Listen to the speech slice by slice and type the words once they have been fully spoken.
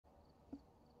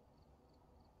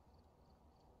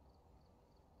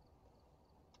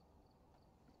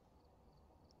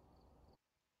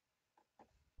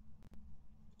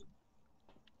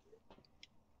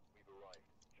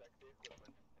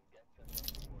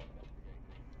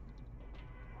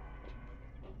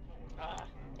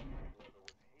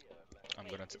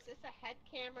Is this a head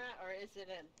camera or is it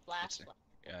a flashlight?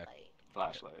 Yeah.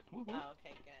 Flashlight. Oh,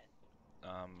 okay, good.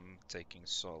 Taking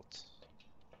salt.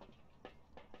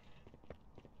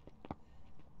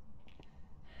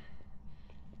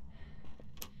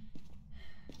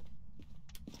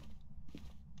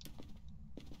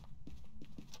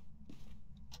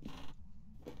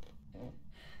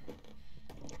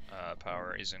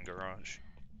 Power is in garage.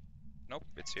 Nope,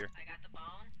 it's here. I got the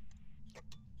bone.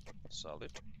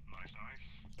 Solid. Nice, nice.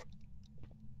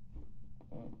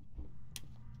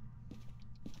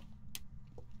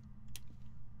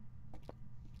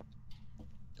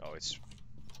 Oh, it's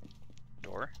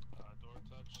door. Door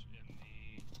touch in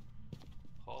the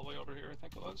hallway over here, I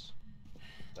think it was.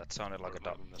 That sounded like a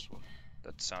double. This one.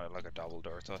 That sounded like a double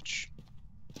door touch.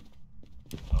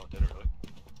 Oh, did it really?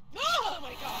 Oh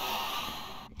my god!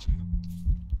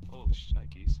 Holy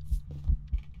shnikes.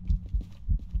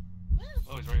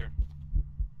 Oh, he's right here.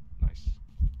 Nice.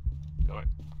 Go away. Oh,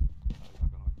 he's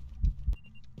not going away.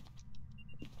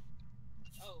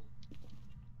 Oh.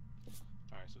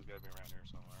 Alright, so he's gotta be around here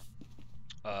somewhere.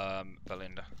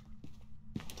 Belinda.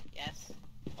 Yes.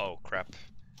 Oh, crap.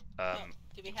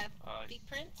 Do we have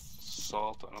footprints?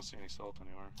 Salt. I don't see any salt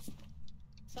anywhere.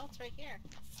 Salt's right here.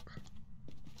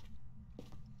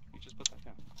 You just put that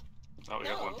down. Oh, we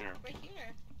got one here. Right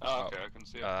here. Oh, okay, I can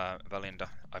see it. Belinda,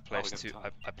 I placed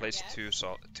I placed Yes.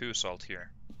 two salt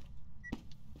here.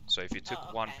 So if you took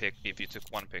Oh, one okay. if you took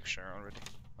one picture already,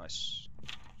 nice.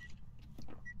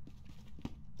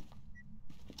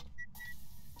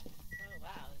 Oh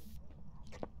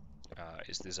wow.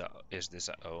 Is this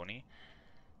a Oni?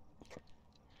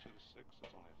 2 to 6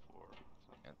 is only 4. It's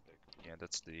not that big. Yeah,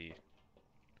 that's the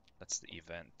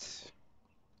event.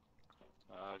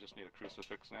 I just need a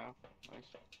crucifix now.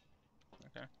 Nice.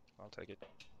 Okay, I'll take it.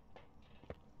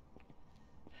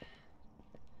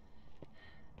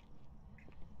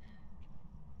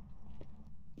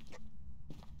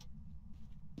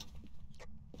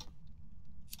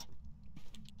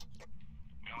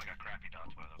 We only got crappy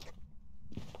dots, by the way.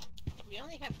 We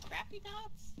only have crappy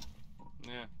dots?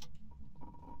 Yeah.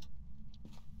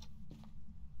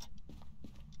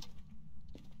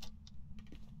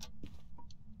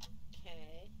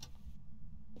 Okay.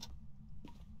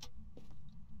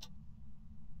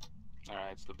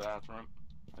 Alright, it's the bathroom,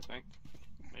 I think.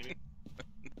 Maybe?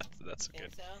 That's Think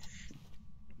good. so?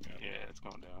 Yeah, it's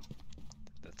going down.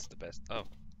 That's the best. Oh.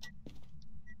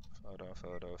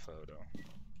 Photo.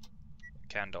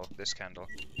 Candle. This candle.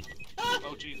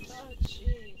 Oh, Jesus. Oh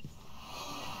jeez.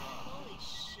 Holy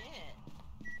shit.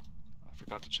 I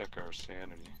forgot to check our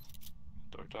sanity.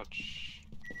 Door touch.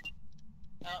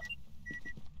 Oh.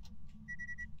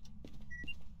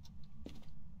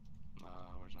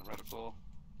 Where's my reticle?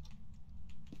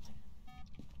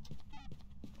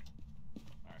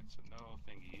 Alright, so no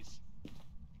thingies.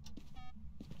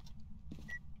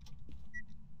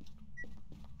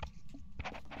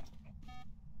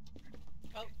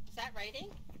 Oh, is that writing?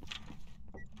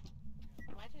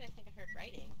 Why did I think I heard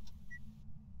writing?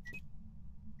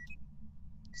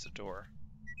 It's a door.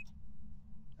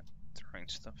 Throwing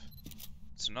stuff.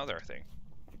 It's another thing.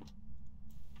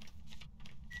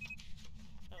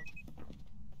 Oh.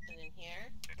 Nothing in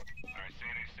here? Alright,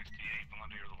 sanity 68,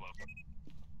 Belinda, you're the low.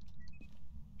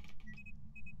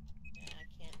 Yeah, I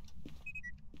can't.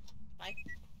 Bye.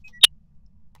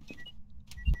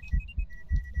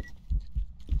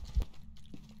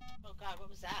 Oh god, what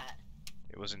was that?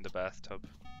 It was in the bathtub.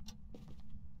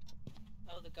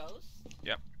 Oh, the ghost?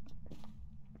 Yep.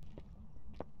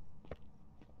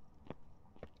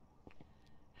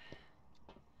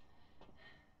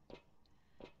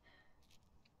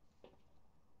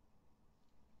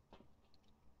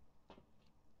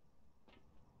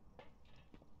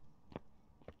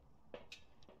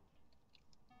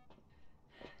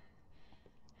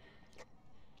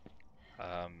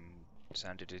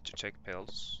 Sandy, did you take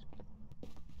pills?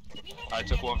 Do we have I any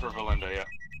took other- one for Belinda, yeah.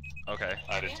 Okay.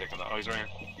 I didn't take him though. Oh, he's right here.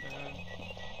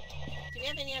 Do we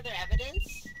have any other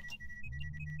evidence?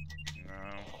 No.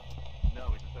 No,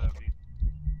 we just have these.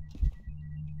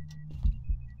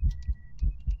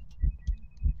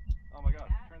 Oh my god,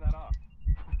 turn that off.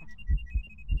 You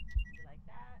like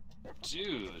that?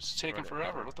 Dude, it's taking Write it-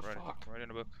 forever. What the write it- fuck? Write in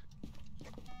a book.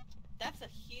 That's a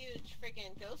huge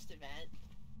friggin' ghost event.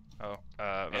 Oh,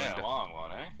 Yeah, Belinda. long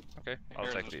one, eh? Okay, Hey, I'll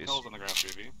here, take there's these. pills on the ground,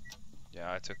 BB.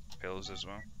 Yeah, I took pills as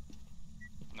well.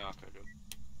 No, okay, good.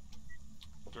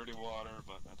 Dirty water,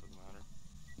 but that doesn't matter.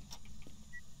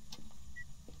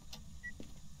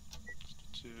 Just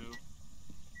a 2.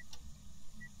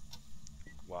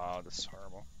 Wow, this is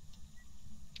horrible.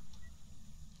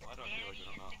 Well, I don't know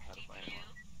how to play anymore.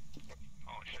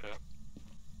 Holy shit.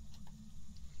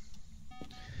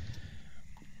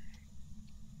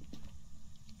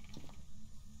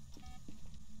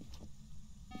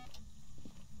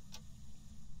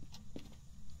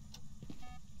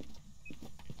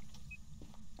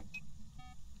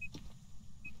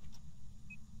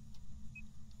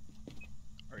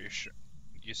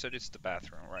 You said it's the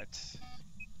bathroom, right?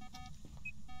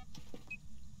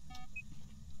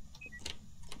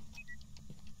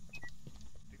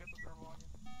 You got the thermal on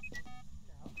you?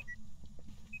 No.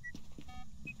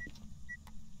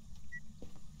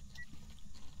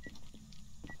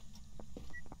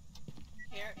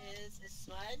 Here is a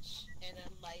smudge and a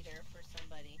lighter for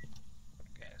somebody.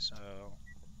 Okay, so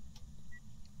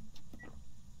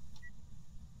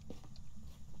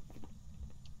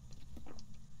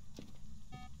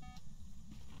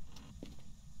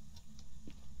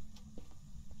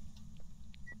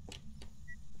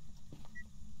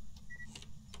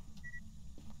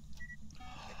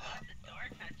The door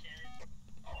touches.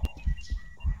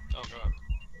 Oh god.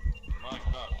 My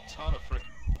god, ton of frick.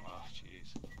 Oh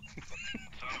jeez.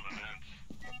 Ton of events.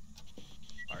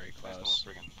 are you That's close?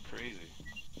 going friggin' crazy.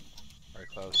 Are you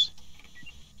close?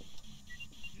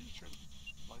 You just turn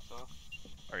lights off.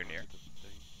 Are you near? Get the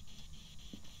thing.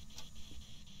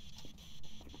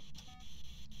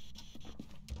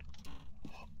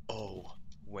 Oh,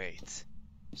 wait,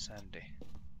 Sandy.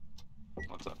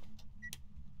 What's up?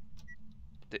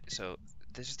 So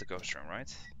this is the ghost room,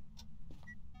 right?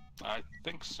 I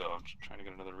think so. I'm just trying to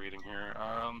get another reading here.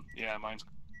 Yeah, mine's.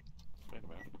 Wait a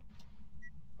minute.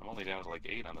 I'm only down to like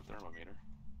 8 on the thermometer.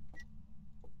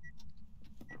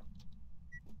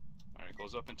 Alright,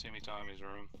 goes up in Timmy Tommy's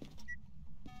room.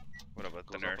 What about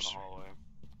Goes the up in the nursery? hallway.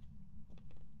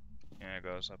 Yeah, it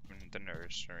goes up in the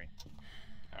nursery.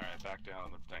 Alright, back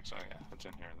down the thing. So yeah, it's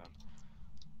in here then.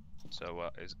 So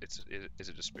is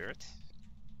it a spirit?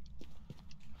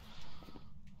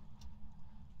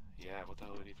 Yeah, what the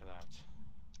hell do we need for that?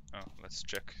 Oh, let's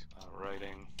check.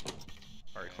 Writing.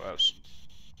 Very close.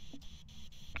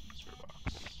 Spirit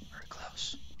box. Very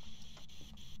close.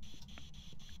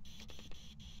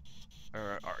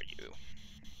 Where are you?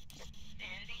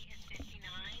 Sandy is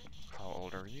 59. How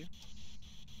old are you?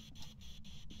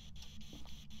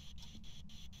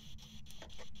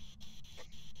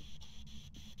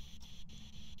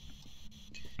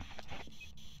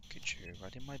 Could you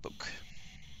write in my book?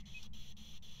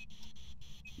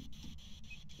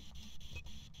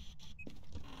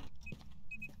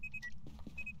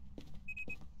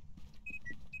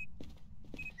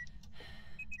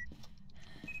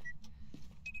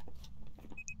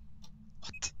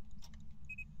 What?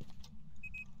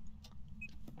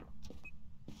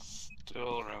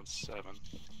 Still around 7.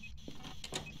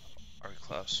 Are you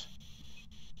close?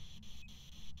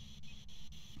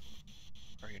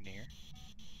 Are you near?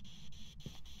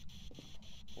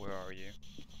 Where are you?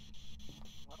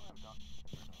 Why do I have doctor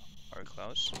turned off? Are you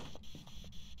close?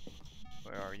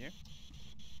 Where are you?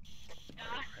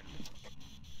 Are you friendly?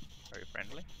 Are you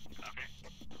friendly? Okay.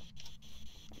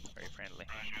 Are you friendly?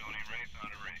 Roger, only race,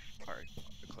 not a race. Are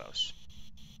you close?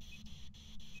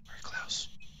 Are you close?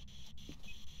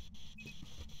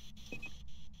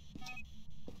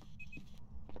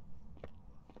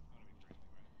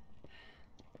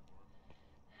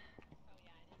 Oh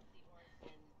yeah, I didn't see orbs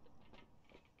in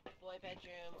the boy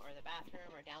bedroom or the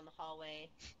bathroom or down the hallway.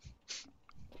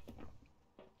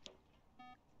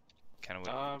 Can we?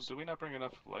 Do we not bring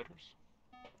enough lighters?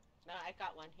 No, I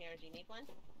got one here. Do you need one?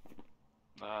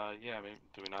 Yeah, maybe.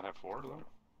 Do we not have 4 of them?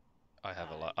 I have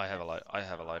a light. I have a light. I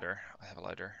have a lighter. I have a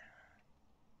lighter.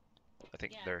 I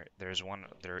think Yeah. there is one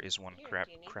Here, crap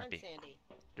do you need crappy. one, Sandy?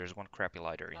 There's one crappy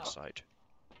lighter Oh. inside.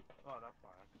 Oh, that's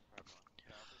fine. I can grab one.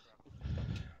 Yeah,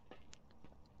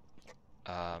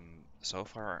 I'll grab one. So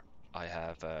far I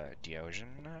have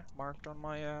Diogen marked on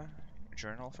my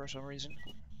journal for some reason.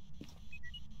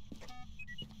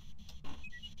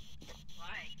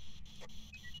 Why?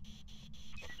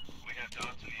 We have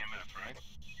dots in the EMF, right?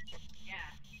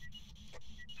 Yeah.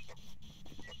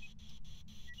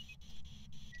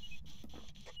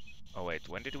 Oh wait,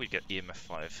 when did we get EMF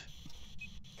 5?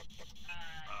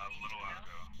 A little while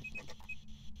ago.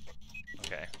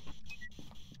 Okay.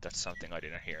 That's something I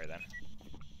didn't hear then.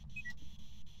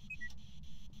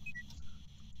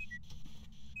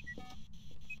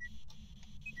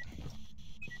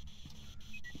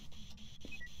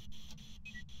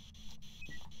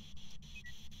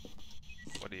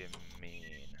 What do you mean?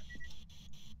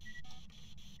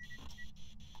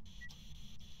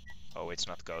 Oh, it's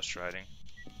not ghostwriting.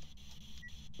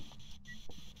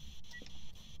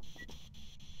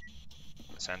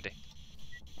 Sandy?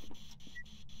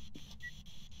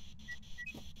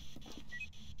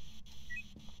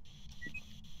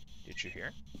 Did you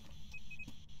hear?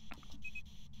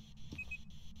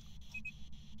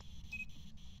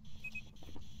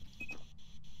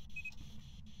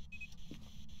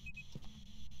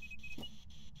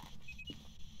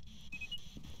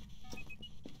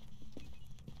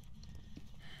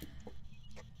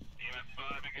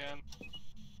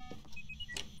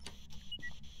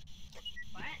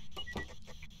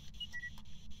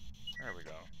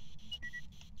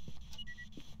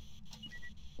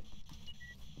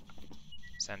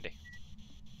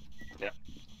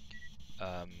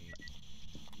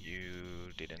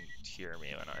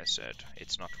 I said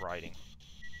it's not writing.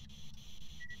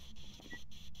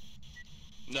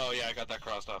 No, yeah, I got that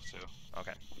crossed off too.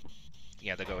 Okay.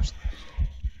 Yeah, the ghost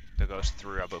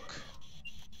through a book.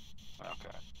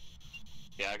 Okay.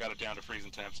 Yeah, I got it down to freezing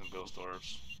temps and ghost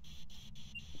orbs.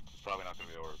 It's probably not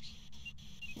gonna be orbs.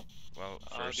 Well,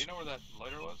 Do first. you know where that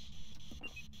lighter was?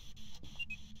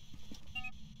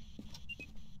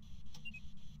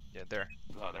 Yeah, there.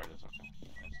 Oh, there it is.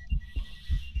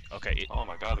 Okay. Okay. Oh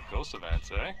my God, the ghost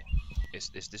events, eh? Is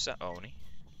this a Oni?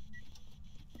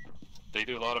 They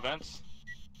do a lot of events.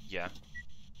 Yeah.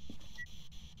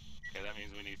 Okay, that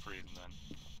means we need freezing then.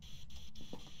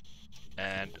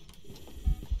 And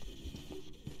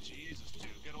Jesus, dude,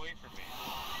 get away from me.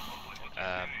 um.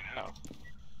 I don't know.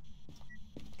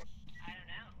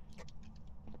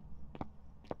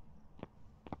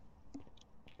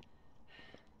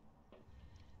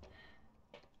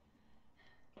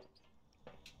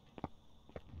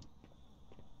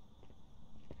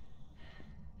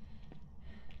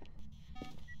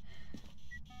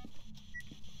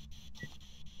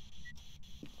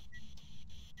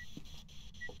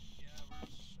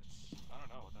 I don't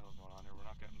know what the hell's going on here. We're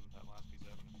not getting that last piece of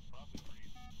evidence. Probably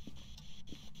freezing.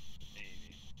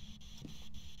 Maybe.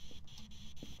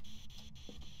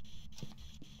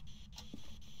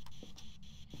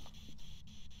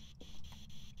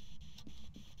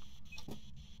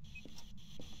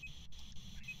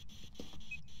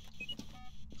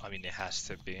 I mean, it has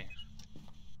to be.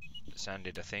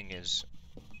 Sandy, the thing is,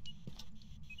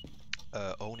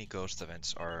 Oni ghost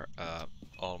events are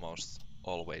almost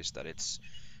always that it's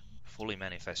fully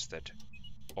manifested,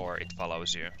 or it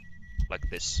follows you, like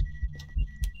this.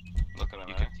 Look at him,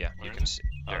 You eh? can, yeah, Where you is can he? see.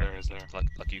 Oh, There. there he is there.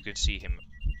 Like you can see him,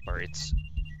 or it's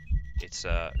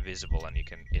visible, and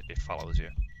it follows you.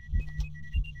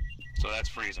 So that's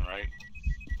freezing, right?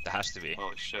 That has to be.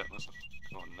 Holy shit, this is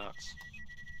going nuts.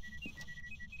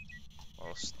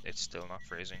 Well, it's still not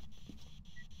freezing.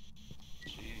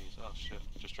 Jeez, oh shit.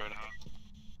 Just tried out.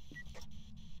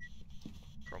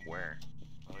 From where?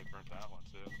 Oh, we burnt that one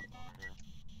too. Over here.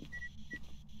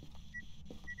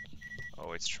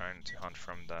 Oh, it's trying to hunt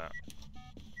from the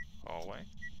hallway.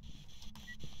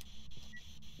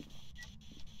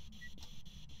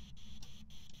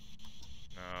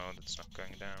 No, that's not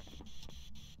going down.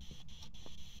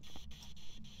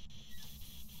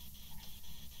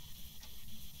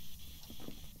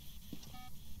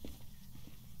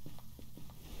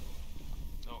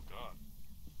 Oh god.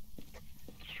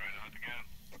 Let's try to hunt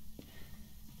again.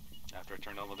 After I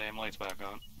turned all the damn lights back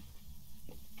on.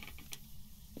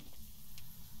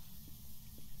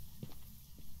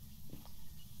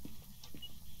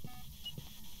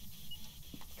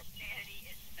 Sanity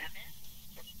is 7.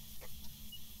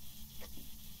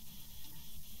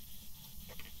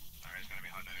 Alright, he's gonna be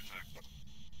hunting any sec.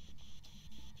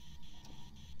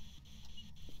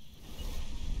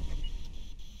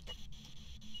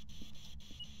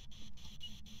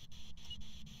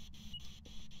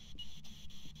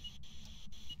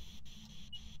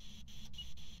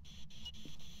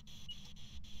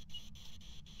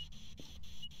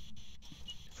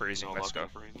 Freezing, No let's luck go. in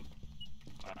freezing.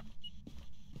 Alright.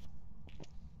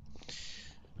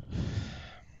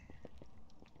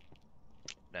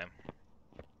 Damn.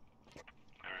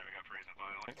 Alright, we got freezing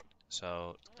finally. So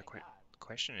Oh the my god.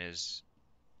 question is,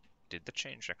 did the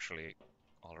change actually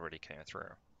already came through?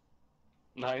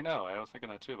 No, I know, I was thinking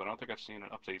that too, but I don't think I've seen an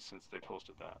update since they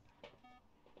posted that.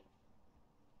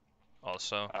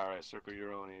 Also, Alright, circle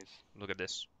your onies. look at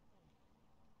this.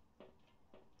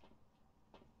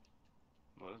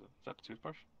 What is it? Is that the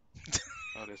toothbrush?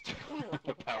 Oh, it is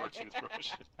the power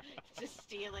toothbrush. Just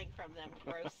stealing from them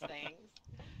gross things.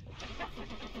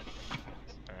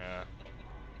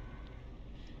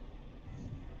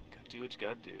 Gotta do what you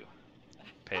gotta do.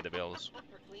 Pay the bills. For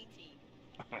clean teeth.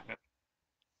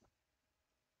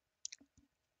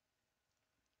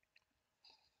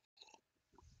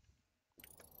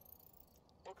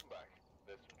 Welcome back.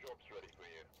 There's some jobs ready for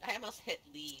you. I almost hit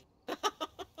leave. Nice.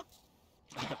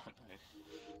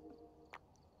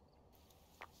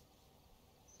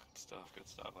 Good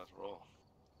stuff, let's roll.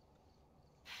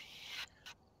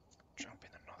 Jump in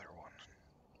another one.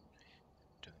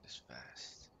 Doing this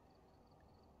fast.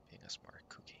 Being a smart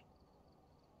cookie.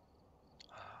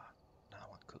 Ah, now I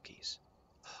want cookies.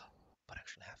 But I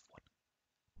actually have one.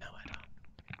 No, I don't.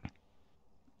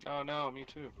 Oh no, me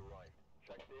too. Right.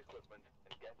 Check the equipment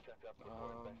and get set up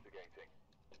before investigating.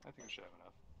 I think I should have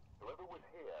enough. Whoever was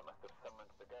here must have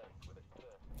summoned the ghost with a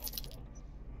curse.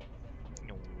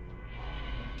 No.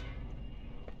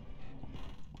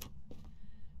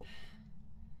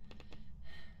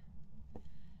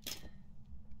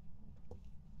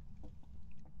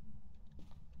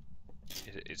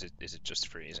 Is it just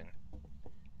freezing?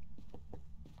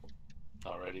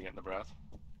 Already getting the breath.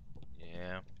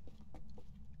 Yeah.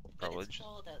 But Probably it's just,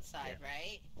 cold outside,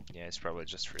 right? yeah, it's probably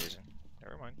just freezing.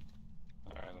 Never mind.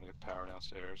 Alright, I'm gonna get power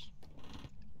downstairs.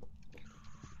 Did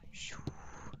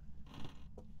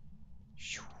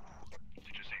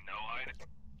you say no hiding?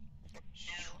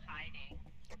 No hiding.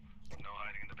 No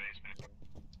hiding in the basement.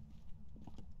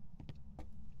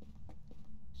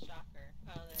 Shocker.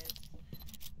 Oh, there's...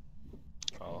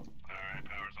 Oh, Alright,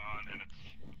 power's on, and it's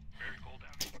very cold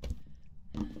down here.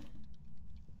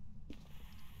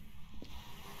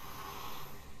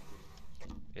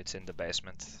 it's in the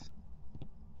basement.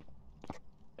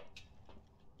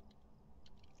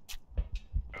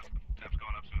 Temp's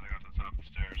going up as soon as I got to the top of the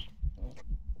stairs.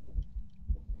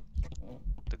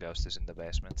 The ghost is in the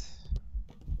basement.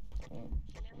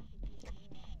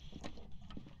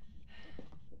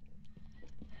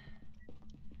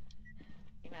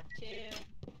 EMF 2. Is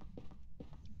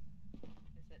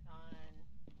it on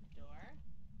door?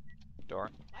 Door?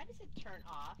 Why does it turn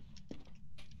off?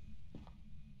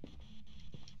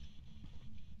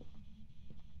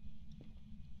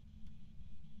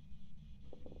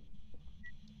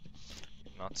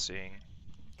 Not seeing.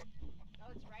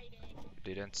 Oh, it's writing.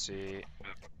 Didn't see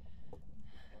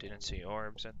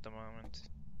orbs at the moment.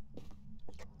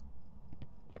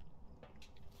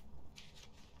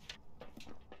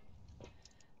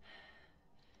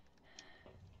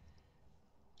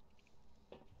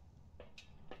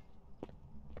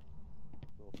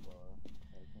 So far,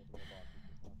 everything from the box is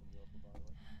just not gonna go for by the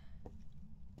way.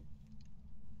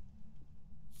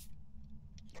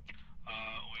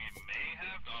 We may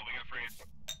have. Oh, we got freeze.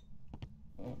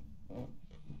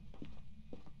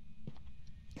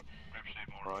 Rev Shade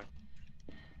Moroi.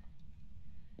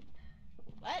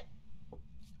 What?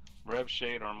 Rev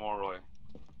Shade or Moroi.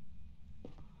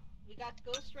 We got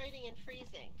ghost writing and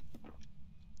freezing.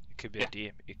 It could be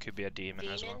Yeah. it could be a demon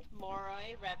as well.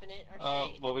 Moroi, Revenant, or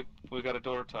Shade. Well, we got a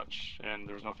door touch, and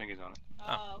there was no fingies on it.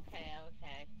 Oh, okay,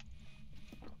 okay.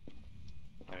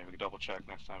 I mean, we can double check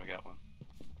next time we get one.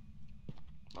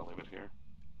 I'll leave it here.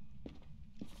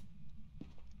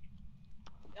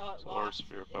 Oh, it So, lost.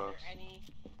 Sphere Is there Post. any...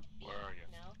 Where are you?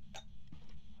 No?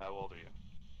 How old are you?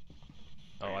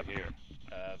 Oh, Are I'm you here?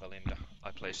 Valinda.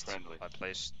 I placed Friendly.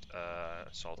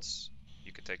 salts.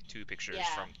 You can take 2 pictures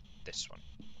Yeah. from this one.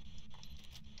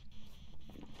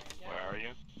 There you go. Where are you?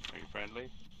 Are you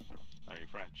friendly? Are you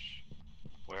French?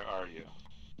 Where are you?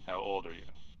 How old are you?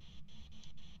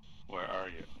 Where are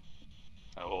you?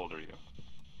 How old are you?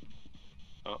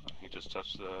 Oh, he just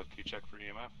touched the key check for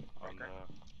EMF on Breaker.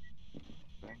 the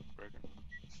thing. Breaker.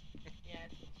 Yeah,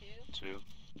 it's 2. 2.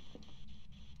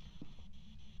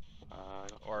 I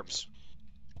don't Orbs.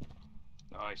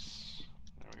 Nice.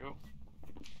 There we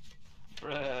go.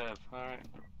 Rev. Alright.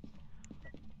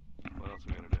 What else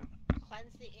we gotta do?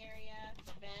 Cleanse the area,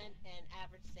 prevent, and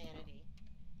average sanity.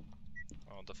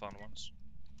 Oh, the fun ones.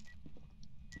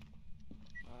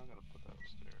 I'm gonna put that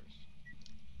upstairs.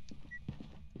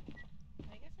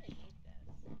 I guess I need this.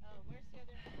 Oh, where's the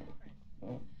other footprint?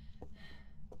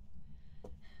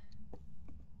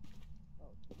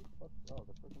 Oh,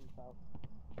 the freaking house.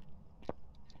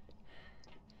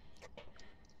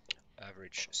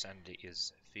 Average sanity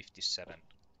is 57.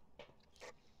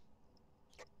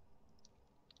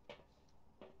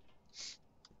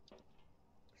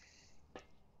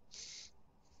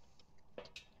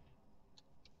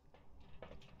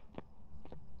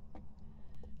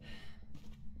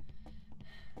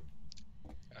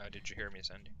 Did you hear me,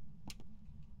 Sandy?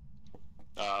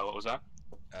 What was that?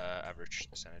 Average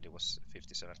sanity was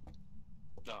 57.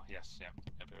 Oh, yes, yeah.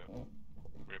 Yep.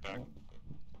 Right back.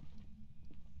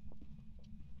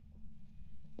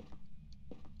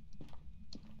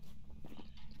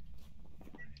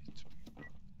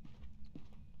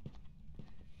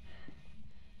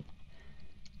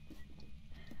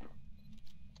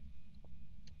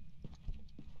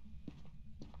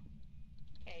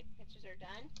 Okay, pictures are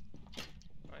done.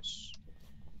 Nice.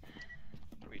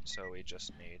 So we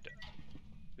just need...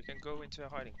 We can go into a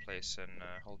hiding place and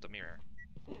hold the mirror.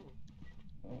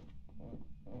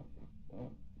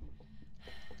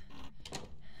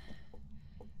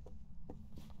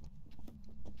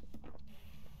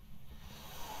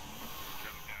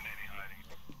 Haven't found any hiding.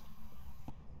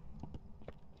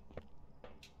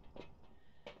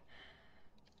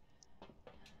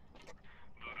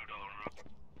 Voodoo doll room.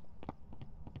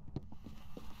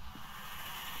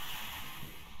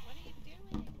 What are you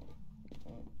doing?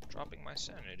 Dropping my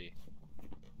sanity.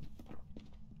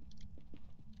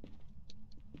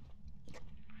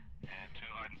 And 2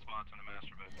 hiding spots in the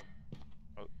master bedroom.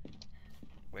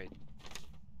 Wait.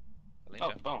 you Oh,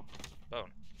 go. bone.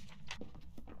 Bone.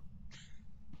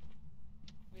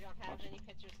 We don't have any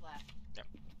pictures left.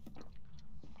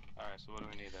 Alright, so what do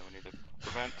we need then? We need to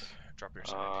prevent. Drop your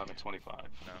I'm sanity. at 25.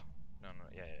 No,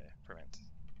 yeah. Prevent.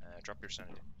 Drop your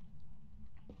sanity.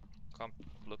 Come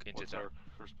look into What's that. our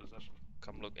first possession?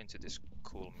 Come look into this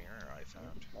cool mirror I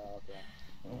found. Okay.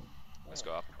 Let's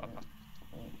go up.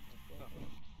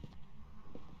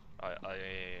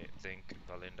 I think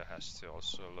Valinda has to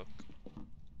also look.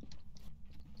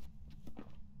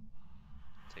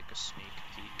 Take a sneak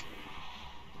peek.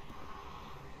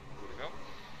 Here we go.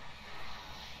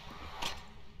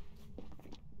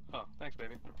 Oh, thanks,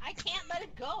 baby. I can't let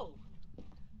it go.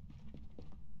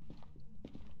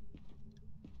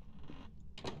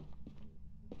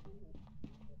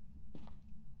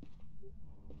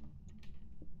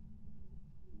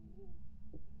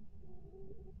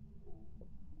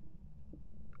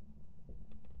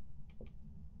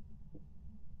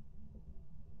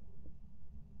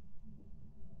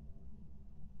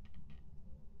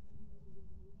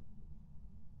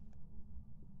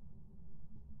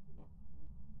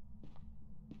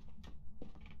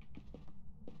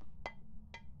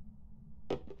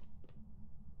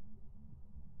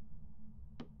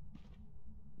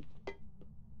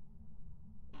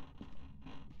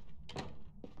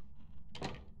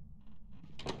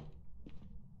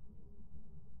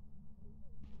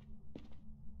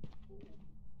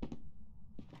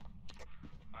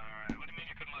 Alright, what do you mean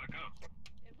you couldn't let it go?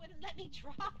 It wouldn't let me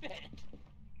drop it.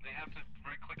 They have to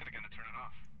right-click it again to turn it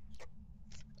off.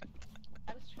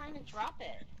 I was trying to drop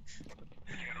it. You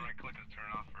gotta right-click it to turn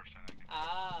it off first, I think.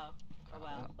 Oh. Oh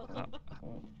well. Alright,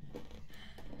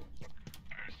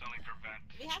 so only prevent.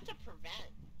 We have to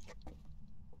prevent.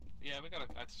 Yeah, we gotta.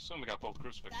 I assume we got both Is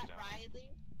crucifixes that down. Riley?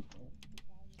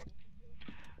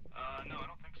 No, I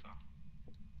don't think so.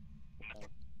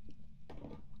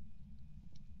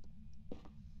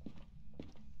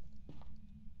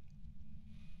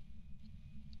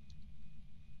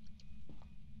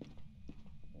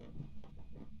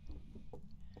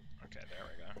 Okay, there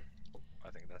we go. I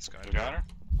think that's going You to got her?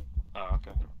 Oh,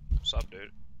 okay. Sup,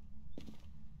 dude?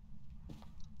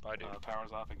 Bye, dude.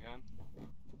 Power's off again.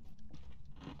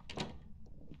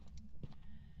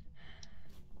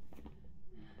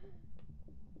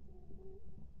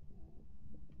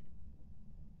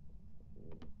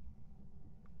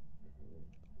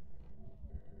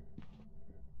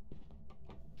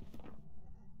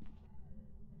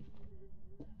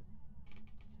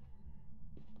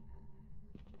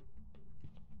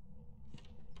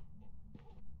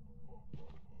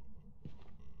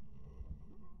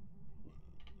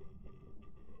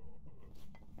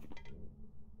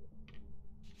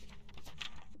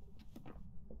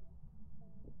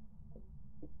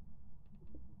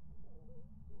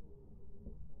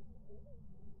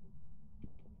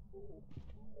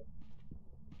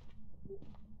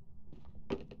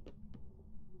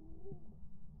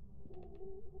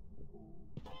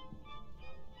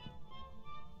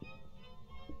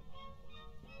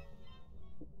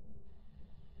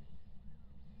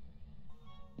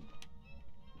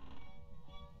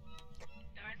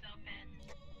 Door's open.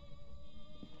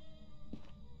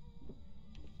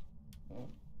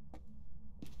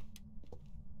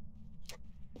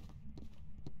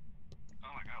 Oh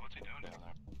my god, what's he doing down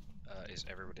there? Is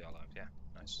everybody alive? Yeah,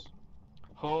 nice.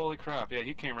 Holy crap, yeah,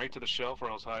 he came right to the shelf where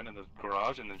I was hiding in the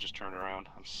garage and then just turned around.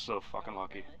 I'm so fucking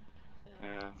lucky.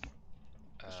 Really? Yeah.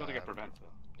 I still think I prevent though.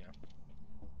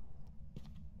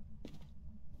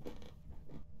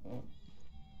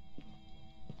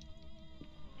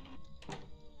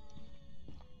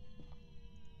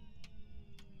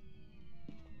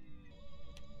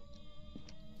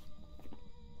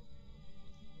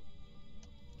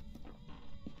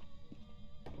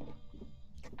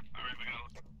 Alright, we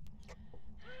gotta.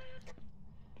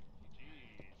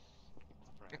 Jeez.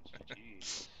 French,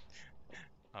 jeez.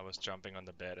 I was jumping on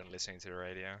the bed and listening to the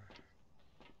radio.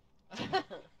 There we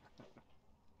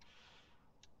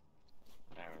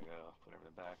go. Put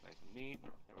everything back nice and neat.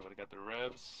 Everybody got their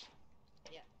revs?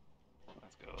 Yeah.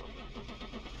 Let's go.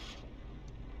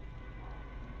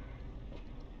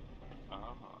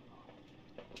 Uh-huh.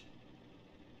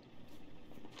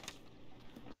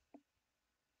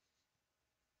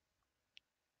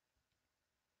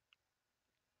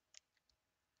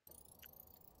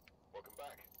 Welcome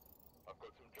back. I've got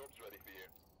some jobs ready for you.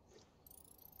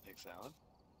 Egg salad.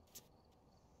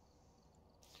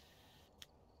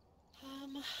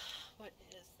 What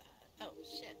is that? Oh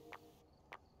shit.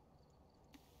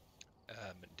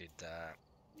 Did that...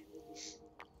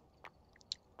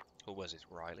 Who was it?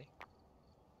 Riley?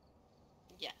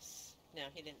 Yes. No,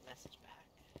 he didn't message back.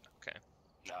 Okay.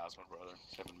 Nah, it's my brother.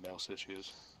 He's having mouse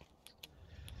issues.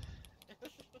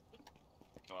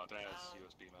 Oh, Dad's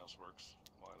USB mouse works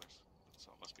wireless,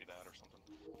 so it must be that or something.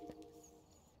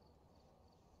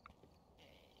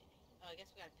 Okay. Oh, I guess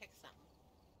we gotta pick something.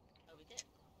 Oh, we did.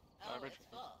 I Oh, read it's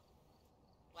for- full.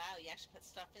 Wow, you actually put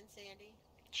stuff in, Sandy?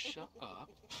 Shut up.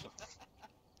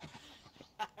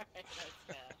 Alright, let's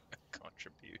go.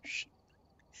 Contribution.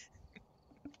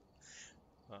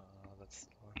 Oh, that's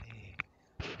funny.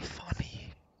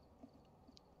 Funny.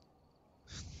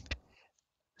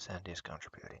 Sandy is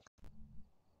contributing.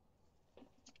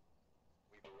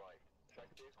 We've arrived. Check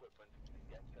the equipment and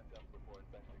get set up before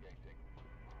investigating.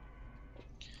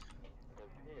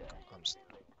 Because here,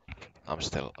 I'm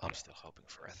still hoping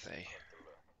for a Thay.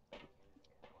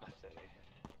 A Thay.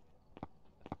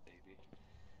 A baby.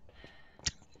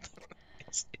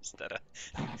 Is that a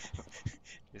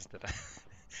is that a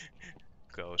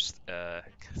ghost? Thay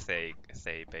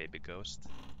baby ghost.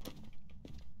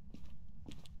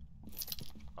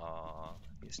 Aw,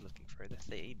 he's looking for the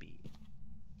Thaby.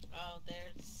 Oh,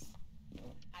 there's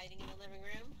hiding in the living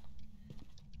room.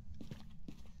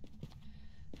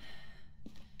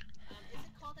 Is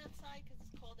it cold outside? Because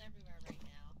it's cold everywhere right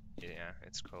now. Yeah,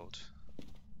 it's cold.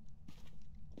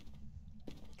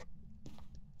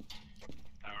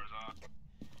 Power's on.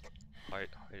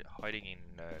 Hiding in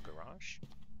garage.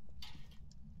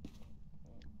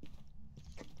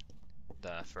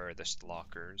 The furthest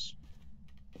lockers.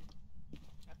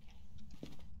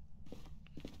 Okay.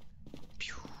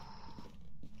 Pew.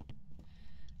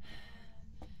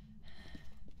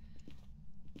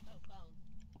 Oh, phone.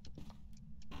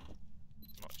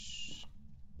 Nice.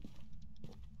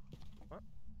 What?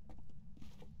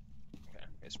 Okay,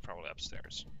 it's probably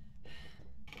upstairs.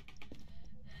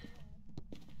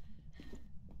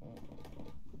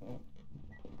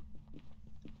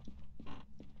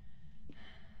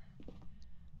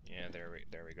 Yeah, there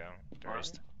we go. Where There's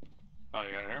is it? Oh,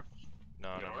 you got it here? no.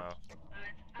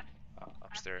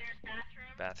 Upstairs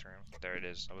Bathroom. There it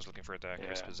is. I was looking for the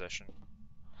Chris Yeah. possession.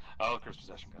 Oh, Chris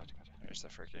possession. Gotcha. There's the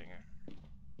freaking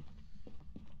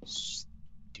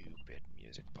stupid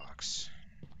music box.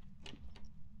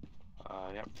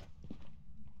 Yep.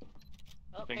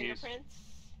 Oh, Fingies. fingerprints.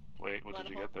 Wait, what did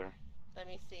you get there? Let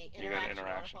me see. You got Interaction.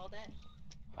 interaction. Hold it.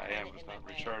 I Got am, it but it's in my not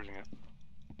bag. recharging it.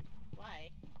 Why?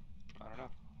 I don't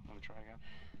know. Let me try again.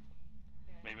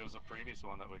 Maybe it was the previous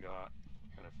one that we got,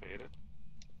 and it faded.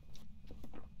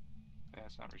 Yeah,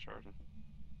 it's not recharging.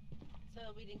 So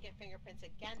we didn't get fingerprints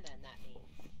again then, that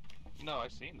means. No,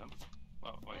 I've seen them.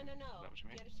 Oh, wait. No. Is that what you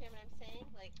mean? understand what I'm saying?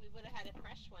 Like, we would have had a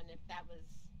fresh one if that was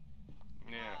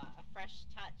Yeah. a fresh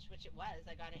touch, which it was.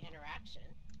 I got an interaction.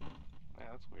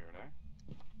 Yeah, that's weird, eh?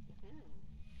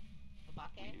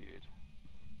 Obake? Weird.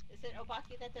 Is it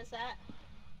Obake that does that?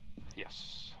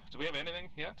 Yes. Do we have anything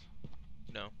yet?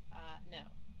 No. No.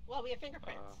 Well, we have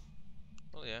fingerprints.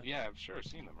 Well, yeah. Yeah, I've sure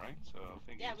seen them, right? So I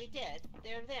think Yeah, we did.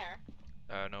 They're there.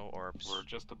 No orbs. we're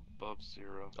just above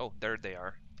 0. Oh, there they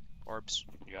are. Orbs.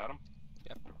 You got them?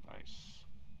 Yep. Nice.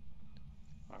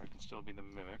 Alright, can still be the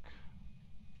mimic.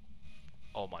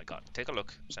 Oh my god. Take a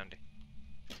look, Sandy.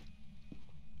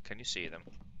 Can you see them?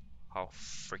 How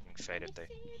freaking faded they.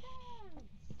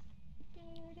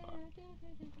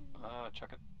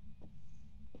 Check it.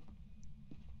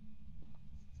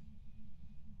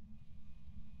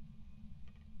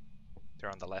 They're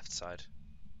on the left side.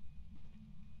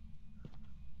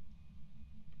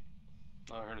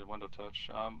 Oh, I heard a window touch.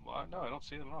 No, I don't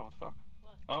see them at all. What the fuck?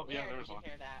 Look, Oh, yeah, where there's did you one.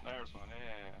 hear that? There's one.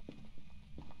 Yeah.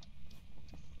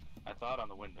 I thought on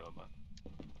the window, but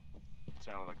it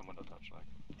sounded like a window touch. Like.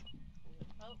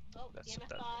 Oh, That's EMF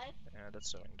that. 5. Yeah,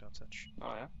 that's something. Don't touch.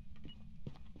 Oh yeah.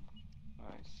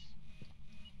 Nice.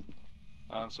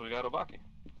 So we got Obaki.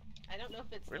 I don't know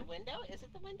if it's Really? the window. Is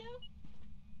it the window?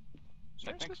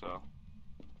 I think so.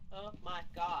 Oh my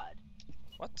god.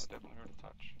 What? I definitely heard a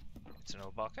touch. It's an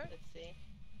Obake? Let's see.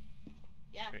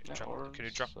 Yeah. Can you Yeah, drop? orbs, Can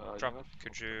you drop? EMF.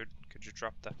 Could you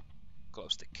drop the glow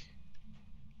stick?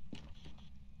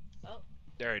 Oh.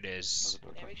 There it is.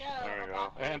 Another door There we touch. go, There we go.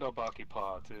 Obaki. And Obaki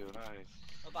paw too. Nice.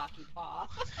 Obaki paw.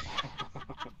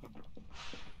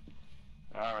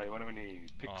 All right. What do we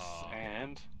need? Picks Aw.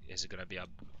 and Is it gonna be a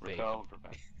big? repel and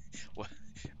prevent. What?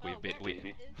 Oh, We where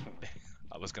is-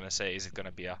 I was gonna say, is it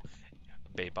gonna be a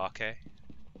Beibake?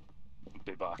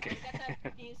 Bibaki. We got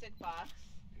that music box.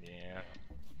 Yeah.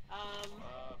 Oh,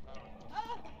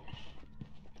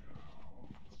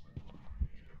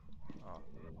 Oh,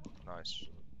 nice.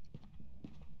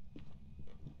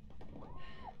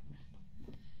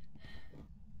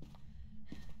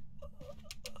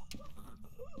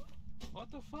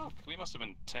 What the fuck? We must have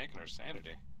been tanking our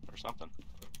sanity or something.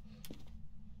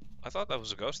 I thought that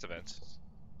was a ghost event.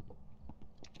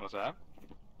 What's that?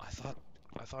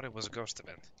 I thought it was a ghost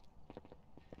event.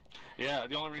 Yeah,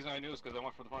 the only reason I knew is because I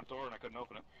went for the front door and I couldn't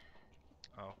open it.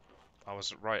 Oh, I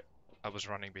was right. I was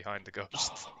running behind the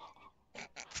ghost.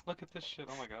 Look at this shit,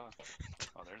 oh my god.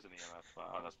 Oh, there's an EMF.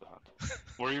 Oh, that's the hunt.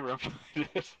 Were you running behind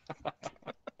it?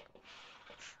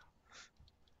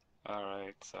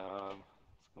 Alright, let's go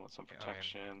with some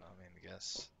protection. I mean, I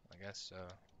guess so.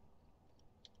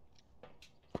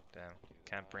 Damn,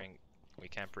 we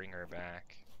can't bring her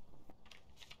back.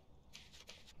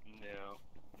 No.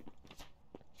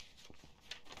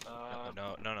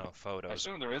 No, I photos.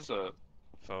 assume there is a...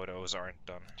 Photos aren't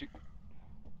done.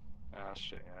 Ah,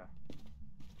 shit, yeah.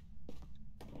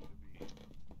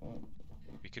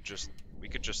 We could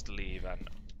just leave and,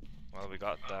 well, we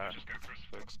got that. We just got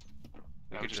crucifix. We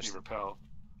Now could we just just- need repel.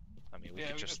 I mean, we Yeah,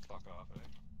 could we just, fuck off,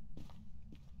 eh?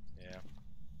 yeah.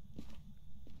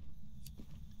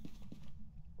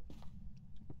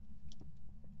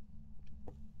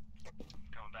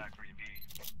 Coming back for you, B.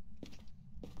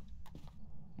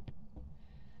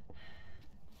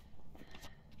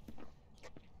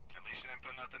 At least you didn't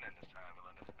put nothing in this time,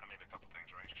 Melinda. I made a couple things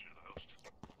right. You're the host.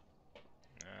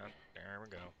 There we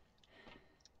go.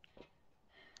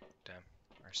 Damn,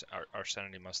 our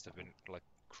sanity must have been like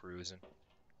cruising.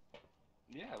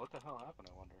 Yeah, what the hell happened,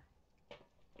 I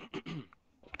wonder?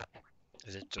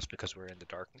 Is it just because we're in the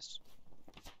darkness?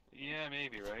 Yeah,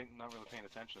 maybe, right? Not really paying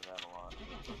attention to that a lot.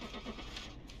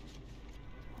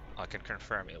 I can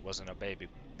confirm it wasn't a baby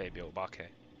Obake.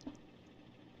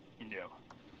 No.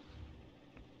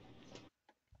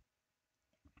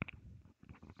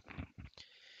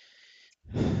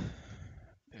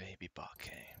 Baby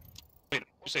Bake. Wait,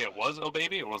 you say it was a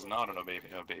baby or was it not an baby?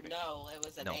 A baby. No, it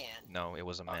was a No, man. no, it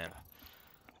was a man.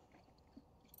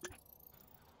 Okay.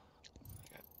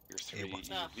 Your 3 was-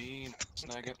 UV,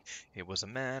 snag it. It was a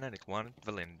man and it wanted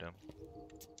Valinda.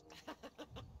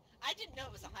 I didn't know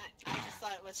it was a hunt. I just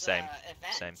thought it was Same,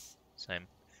 event. Same.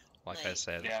 Like I Like-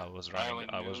 said, Yeah, I was I running. only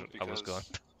I was knew going.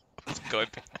 because- I was going.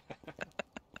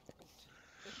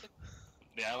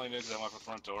 Yeah, I only knew because I went for the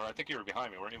front door. I think you were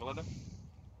behind me, weren't you, Melinda?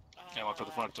 I went for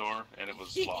the front door and it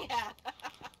was locked. Yeah.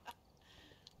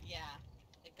 Yeah.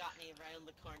 It got me around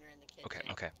the corner in the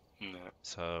kitchen. Okay. No.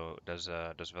 So does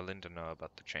Valinda know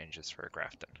about the changes for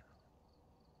Grafton?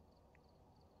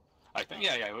 I think,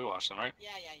 yeah, we watched them, right? Yeah.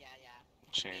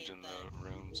 Changing Made the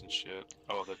rooms and shit.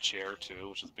 Oh, the chair too,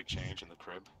 which is a big change in the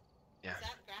crib. Yeah. Is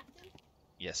that Grafton?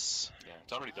 Yes. Yeah,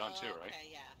 it's already done too, right? Okay,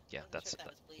 yeah. Yeah, Wasn't that's sure if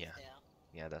that was yeah.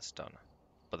 Bleasdale. Yeah, that's done.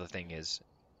 But the thing is,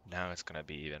 now it's gonna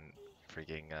be even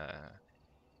freaking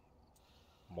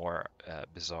more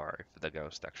bizarre if the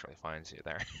ghost actually finds you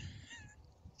there.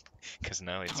 Because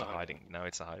now it's a hiding. Now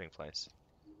it's a hiding place.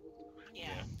 Yeah.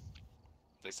 Yeah.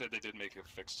 They said they did make a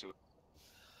fix to it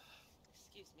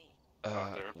Excuse me.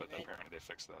 out there, but Right. apparently they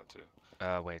fixed that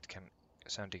too. Wait,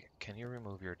 Sandy, can you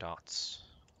remove your dots?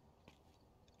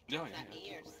 Yeah, Is that yeah.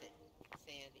 me or Totally.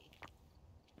 Sandy?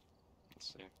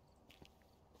 Let's see.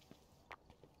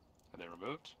 Are they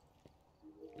removed?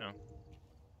 No.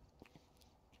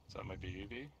 So that might be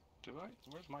UV. Do I?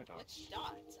 Where's my dots? Which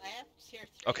dots? I have tier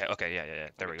 3. Okay, yeah.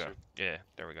 There we go. Okay, Yeah,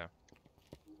 there we go. Okay.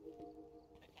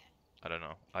 I don't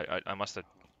know. I must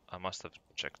have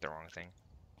checked the wrong thing.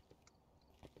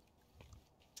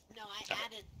 No, I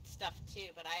added stuff too,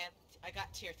 but I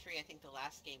got tier 3 I think the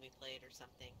last game we played or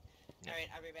something. Yeah. Alright,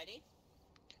 are we ready?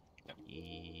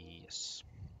 Yes.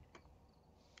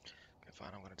 Okay, fine.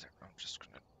 I'm just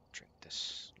gonna drink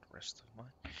this the rest of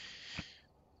my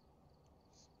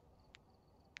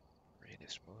really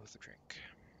smooth drink.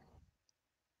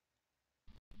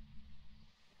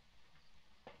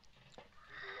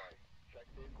 CBY, check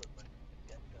the equipment.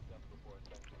 Get set up before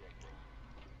investigating.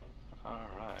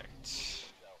 Alright.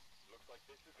 Now, looks like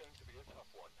this is going to be a tough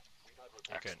one. We've had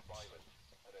reports Okay. of violence,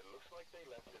 and it looks like they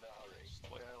left in a hurry. Just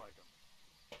the way I like them.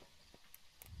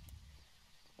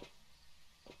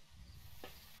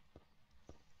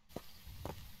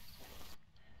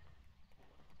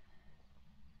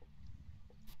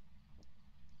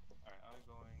 Alright, I'm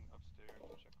going upstairs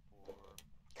to check for...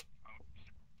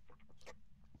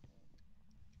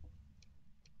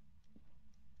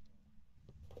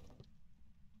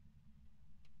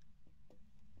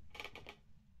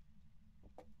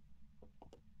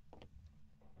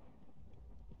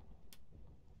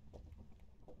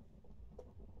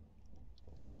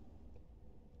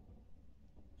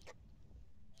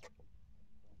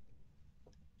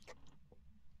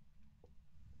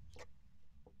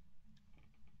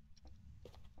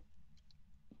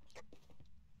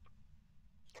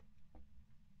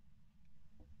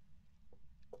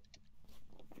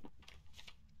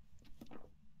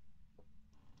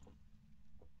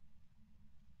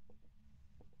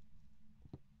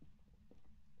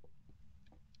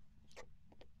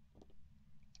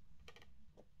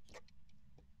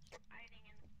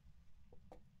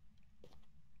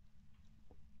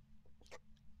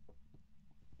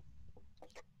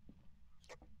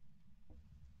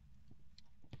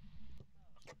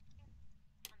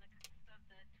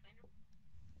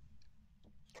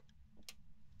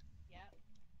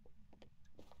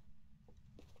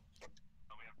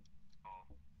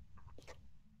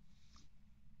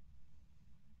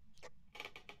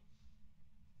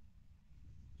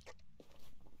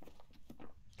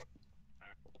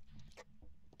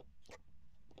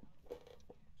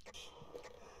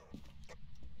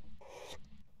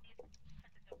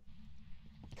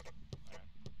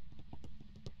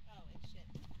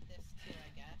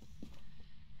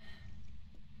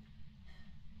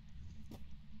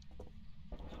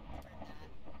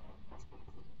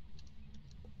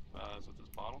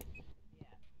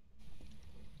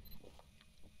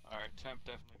 temp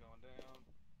definitely going down.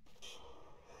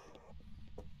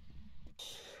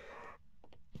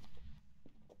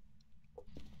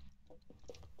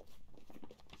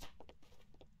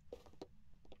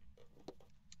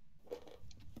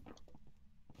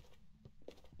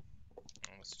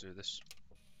 Let's do this.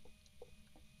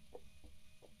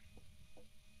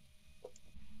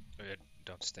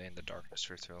 Don't stay in the darkness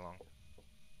for too long.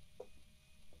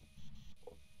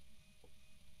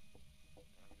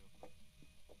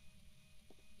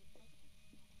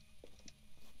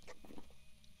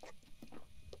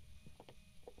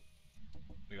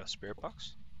 We got spirit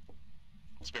box?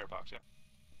 Spirit box, yeah.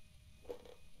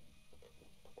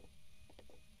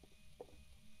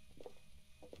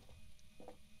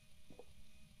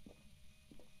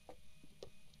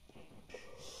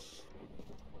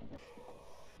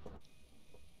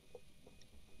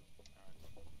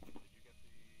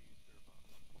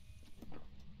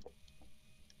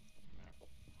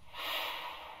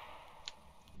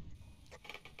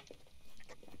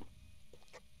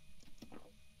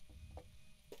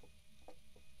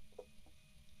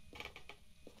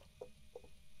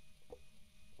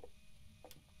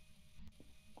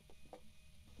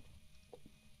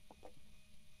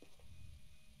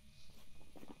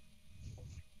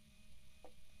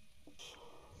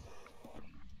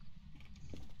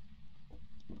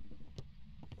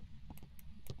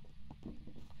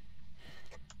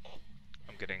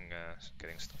 I'm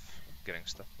getting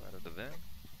stuff out of the van.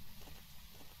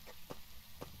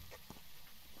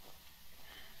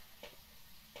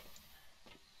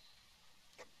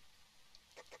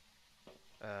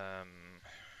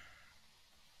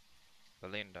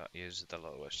 Belinda is the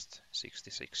lowest,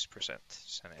 66%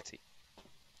 sanity.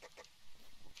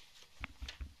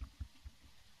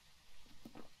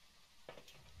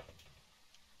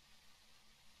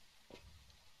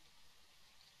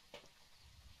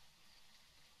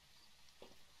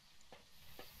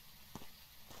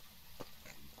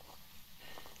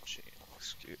 Gee,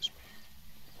 excuse me.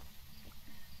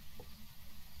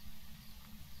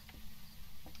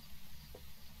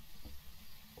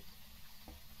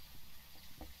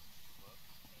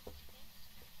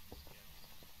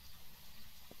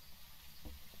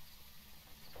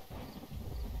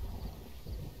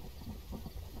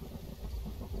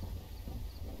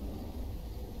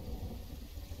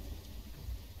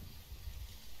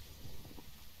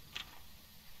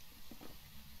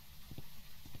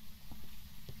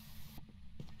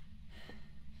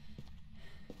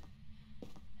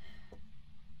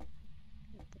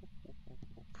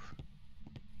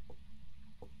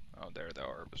 Oh, there the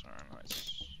orbs are,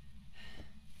 nice.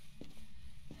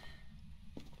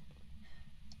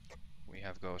 We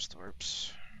have ghost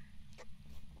orbs.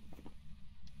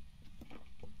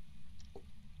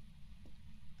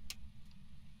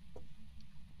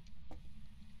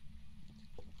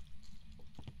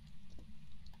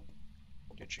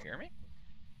 Did you hear me?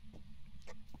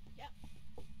 Yep.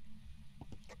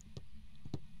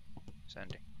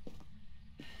 Sandy.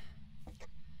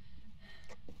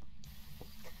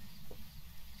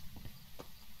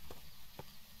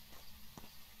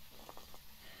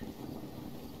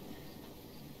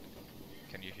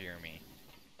 Can you hear me?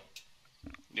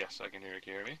 Yes, I can hear you.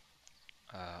 Can you hear me?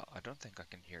 I don't think I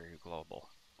can hear you global.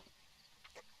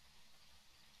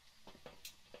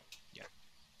 Yeah.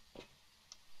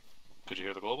 Could you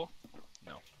hear the global?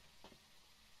 No.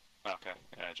 Okay,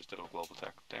 yeah, I just did a global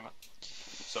tech. Damn it.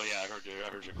 So yeah, I heard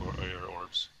your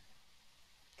orbs.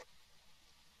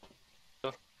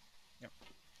 Yep.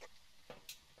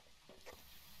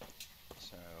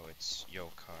 So it's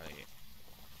yokai,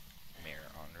 mirror,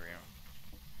 Onryo.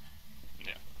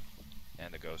 Yeah.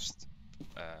 And the ghost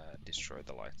destroyed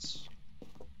the lights.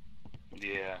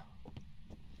 Yeah.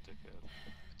 Dickhead.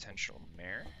 Potential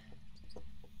mirror.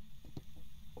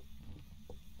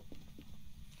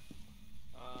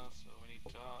 So we need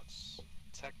dots.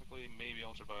 Technically, maybe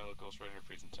ultraviolet, ghost rider,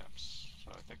 freezing temps.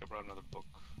 So I think I brought another book.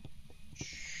 I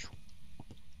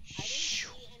didn't see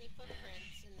any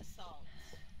footprints in the salts.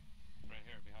 Right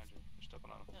here, behind you. You're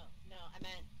stepping on them. No, I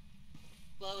meant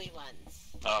glowy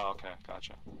ones. Oh, okay,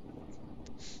 gotcha.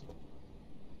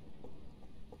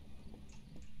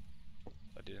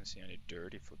 I didn't see any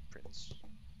dirty footprints.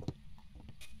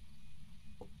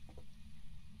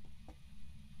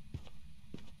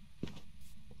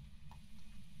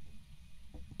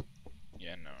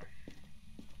 Yeah, no.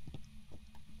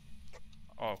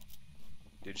 Oh,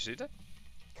 did you see that?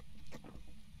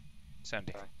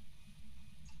 Sandy. Okay.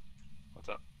 What's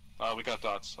up? We got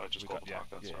dots. I just global talk.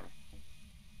 That's yeah. sorry.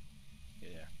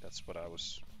 Yeah, that's what I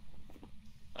was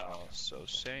Oh, okay. also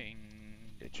saying.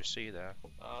 Did you see that?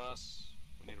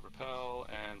 We need a repel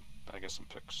and I guess some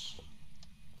picks.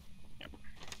 Yep.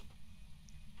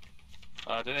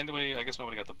 Did anybody? I guess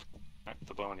nobody got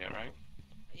the bone yet, right?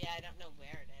 Yeah, I don't know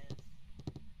where it is.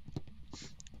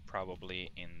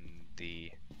 Probably in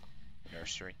the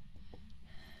nursery.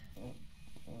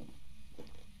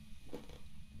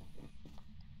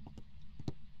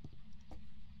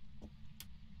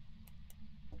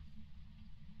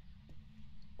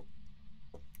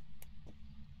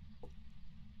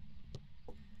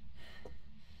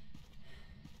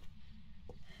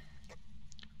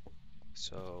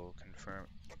 So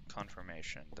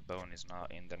confirmation, the bone is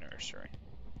not in the nursery.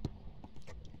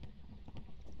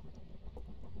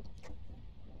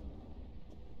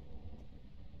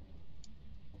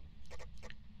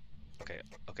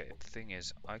 Okay, the thing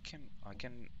is I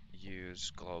can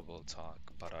use global talk,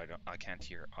 but I can't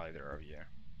hear either of you.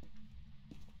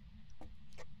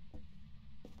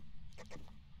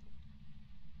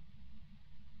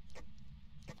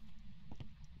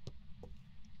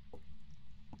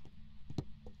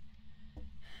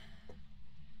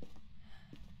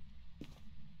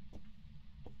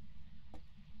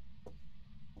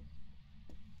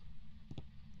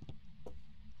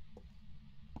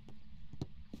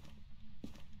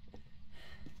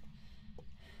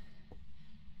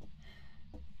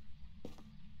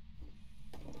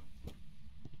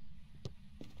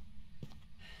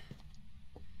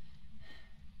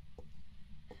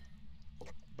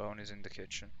 Bone is in the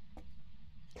kitchen.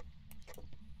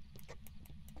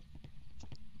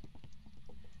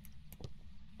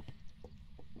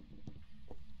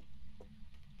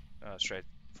 Straight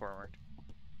forward.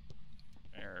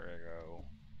 There we go.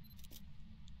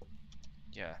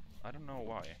 Yeah, I don't know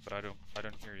why, but I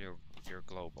don't hear your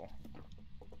global.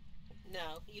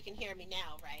 No, you can hear me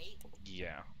now, right?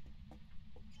 Yeah.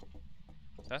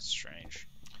 That's strange.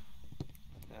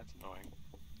 That's annoying.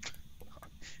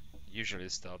 Usually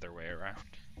it's the other way around.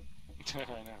 I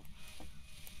know.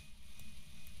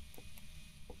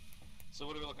 So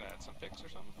what are we looking at? Some picks or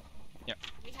something?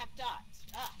 We have dots.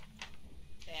 Ah,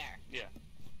 there. Yeah.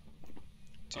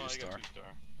 Two I star. got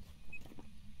 2-star.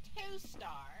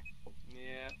 2-star.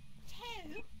 Yeah.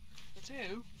 2.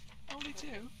 2. Only 2.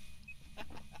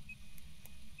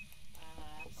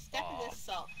 Step in this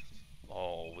salt.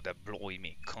 Oh, the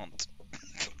blimey cunt.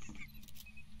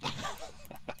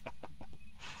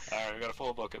 Alright, we got a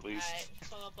full book at least. Alright,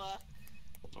 full book.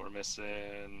 We're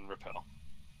missing repel.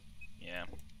 Yeah.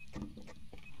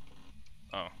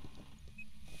 Oh.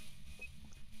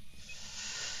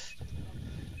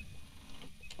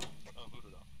 Oh,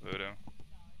 voodoo doll. Voodoo.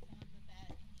 It's on the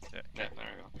bed. Yeah. Yeah, there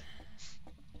we go.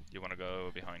 You wanna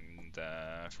go behind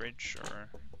the fridge or?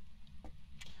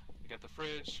 We got the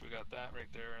fridge, we got that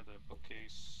right there, the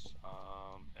bookcase,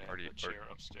 and Or do you- the chair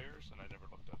upstairs, and I never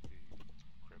looked at the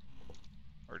crib.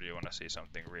 Or do you wanna see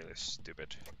something really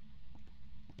stupid?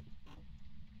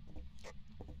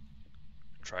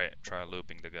 Try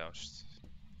looping the ghost.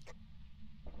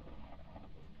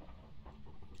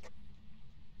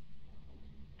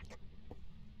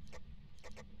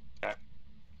 Okay.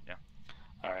 Yeah.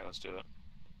 Alright, let's do it.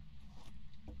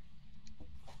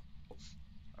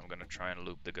 I'm gonna try and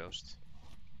loop the ghost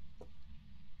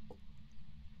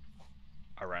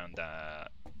around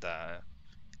the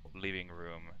living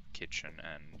room, kitchen,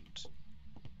 and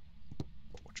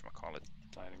whatchamacallit.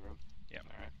 Dining room. Yeah.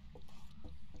 Alright.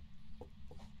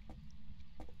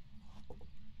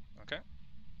 Okay.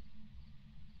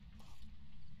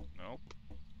 Nope.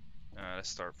 Let's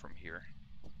start from here.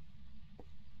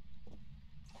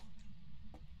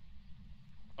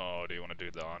 Oh, do you want to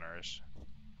do the honors?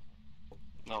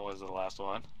 No, was it the last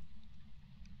one?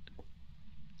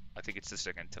 I think it's the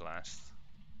second to last.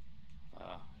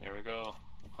 Here we go.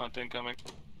 Hunt incoming.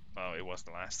 Oh, it was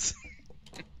the last.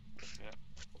 Yeah.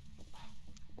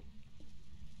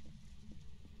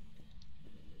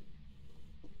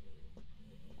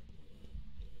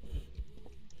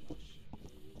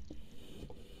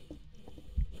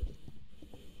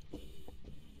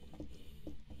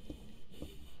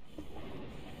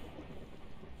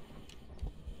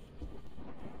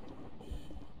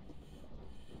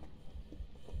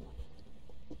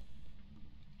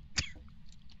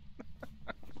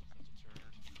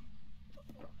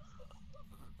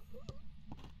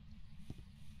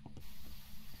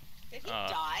 Did he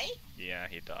die? Yeah,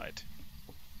 he died.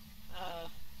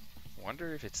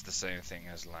 Wonder if it's the same thing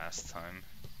as last time.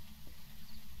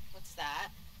 What's that?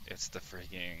 It's the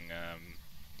freaking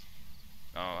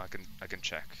oh, I can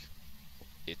check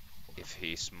it if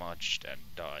he smudged and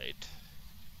died,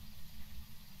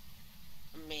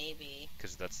 Maybe.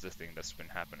 because that's the thing that's been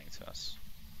happening to us.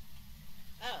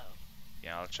 Oh.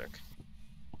 Yeah, I'll check.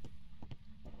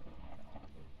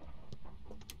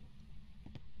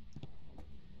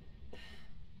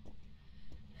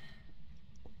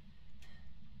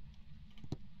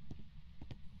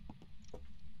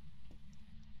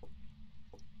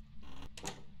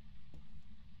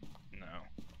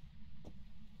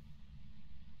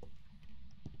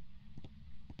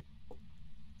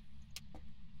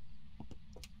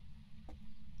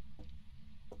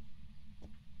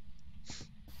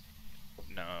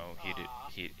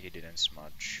 he didn't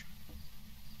smudge.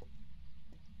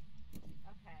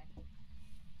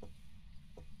 Okay.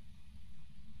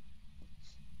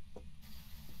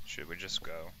 Should we just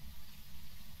go?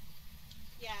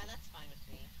 Yeah, that's fine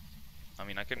with me. I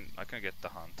mean, I can get the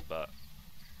hunt, but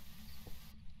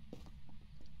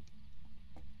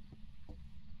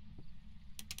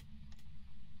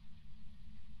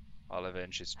I'll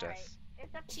avenge his All right. death.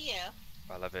 It's up to you.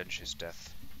 I'll avenge his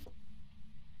death.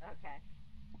 Okay.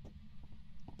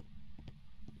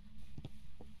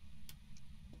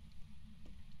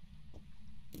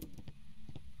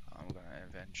 I'm gonna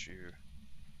avenge you.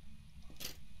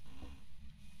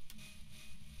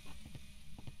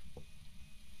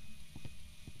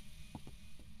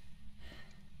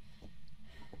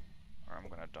 Or I'm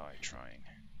gonna die trying.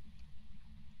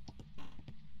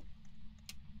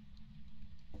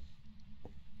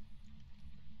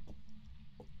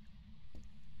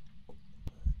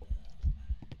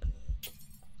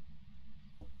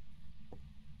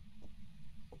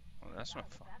 Well, that's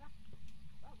not fun.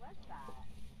 What was that?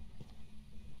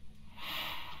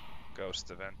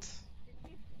 Ghost event.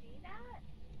 Did you see that?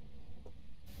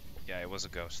 Yeah, it was a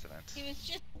ghost event. He was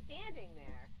just standing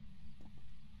there.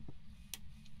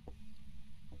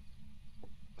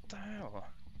 What the hell?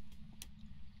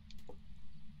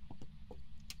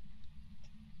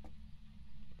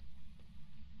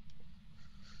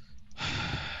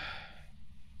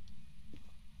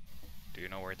 Do you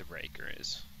know where the breaker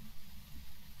is?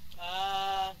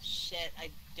 Shit, I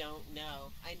don't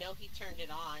know. I know he turned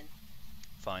it on.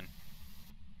 Fine.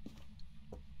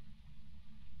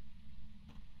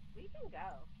 We can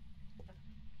go.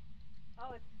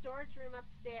 Oh, it's storage room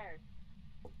upstairs.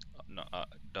 No,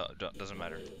 doesn't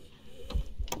matter.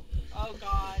 Oh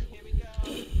god, here we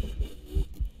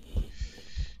go.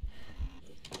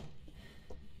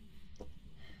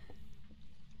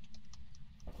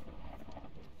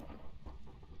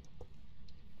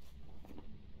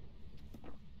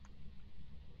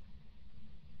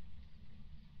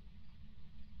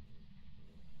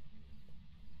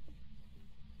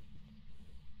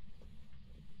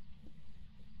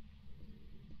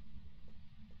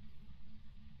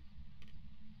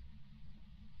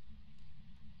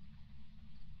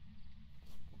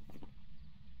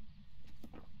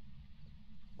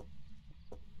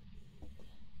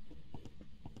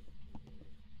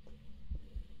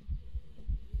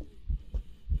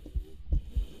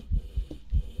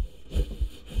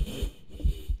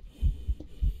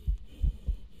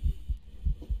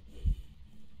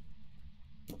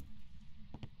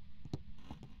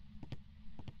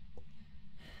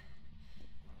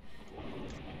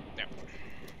 Yeah.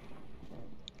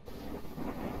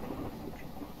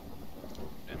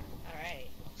 Damn. Alright.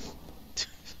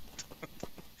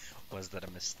 Was that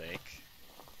a mistake?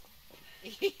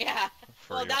 Yeah.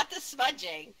 For Well, your- not the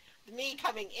smudging. Me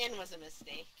coming in was a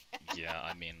mistake. Yeah,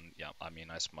 I mean,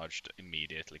 I smudged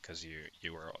immediately because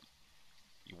you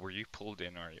were you pulled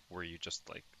in or were you just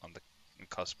like on the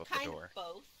cusp of the Kind door? of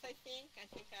both, I think. I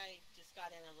think I just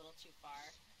got in a little too far.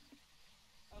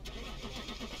 Oh, what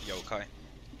is it? Yokai.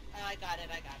 Oh, I got it.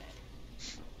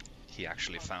 He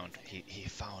actually Hold on a found second. he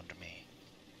found me.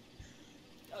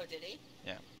 Oh, did he?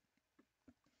 Yeah.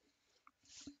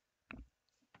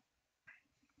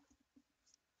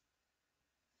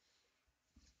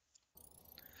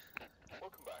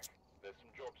 Welcome back. There's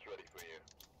some jobs ready for you.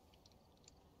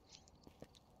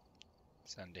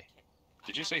 Sandy.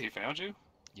 Did you say he found you?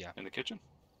 Yeah. In the kitchen?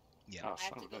 Yeah. Oh, I have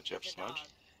son to of go a Jeff feed the dog. Smudge.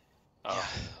 Oh.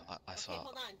 Yeah. I Okay, saw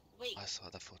hold on. Wait. I saw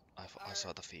the foot. I Are-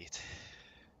 saw the feet.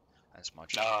 And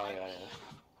smudged. Oh, Are yeah, we-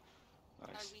 yeah.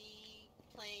 Are Nice. we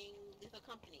playing Lethal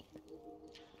Company?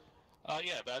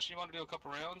 Yeah, Bash, you want to do a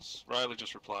couple rounds? Riley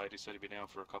just replied. He said he'd be down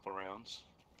for a couple rounds.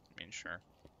 I mean, sure.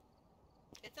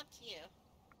 It's up to you.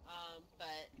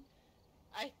 But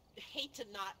I hate to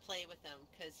not play with him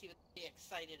because he would be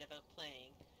excited about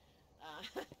playing.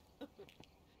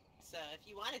 So if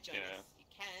you want to join Yeah. us, you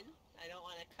can. I don't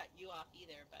want to cut you off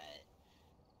either, but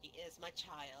he is my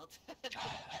child.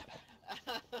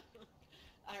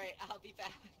 All right, I'll be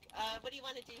back. What do you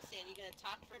want to do, Stan? You gonna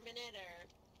talk for a minute, or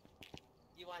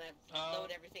you want to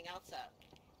load everything else up?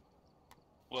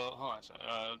 Well, hold on a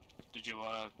second. Did you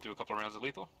want to do a couple rounds of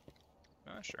lethal?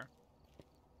 Sure.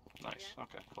 Nice. Yeah.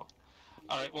 Okay, cool.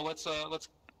 All right, well, let's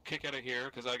kick out of here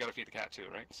because I got to feed the cat too,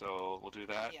 right? So we'll do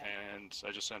that. Yeah. And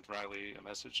I just sent Riley a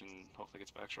message and hopefully gets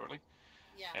back shortly.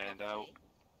 Yeah. And hopefully.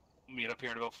 meet up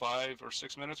here in about 5 or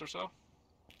 6 minutes or so. All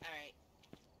right.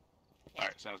 All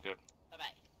right, sounds good. Bye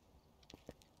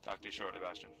bye. Talk to you shortly,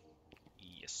 Bastion.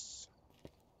 Yes.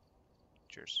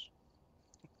 Cheers.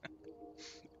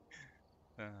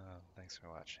 Thanks for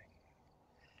watching.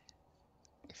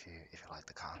 if you like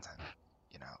the content,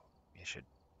 you know, you should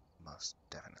most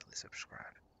definitely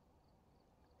subscribe.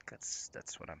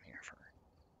 That's what I'm here for.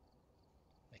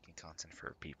 Making content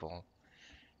for people,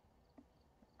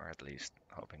 or at least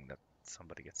hoping that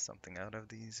somebody gets something out of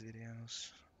these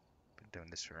videos. Been doing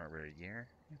this for over a year.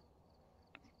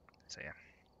 So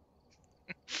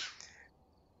yeah.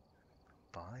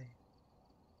 Bye.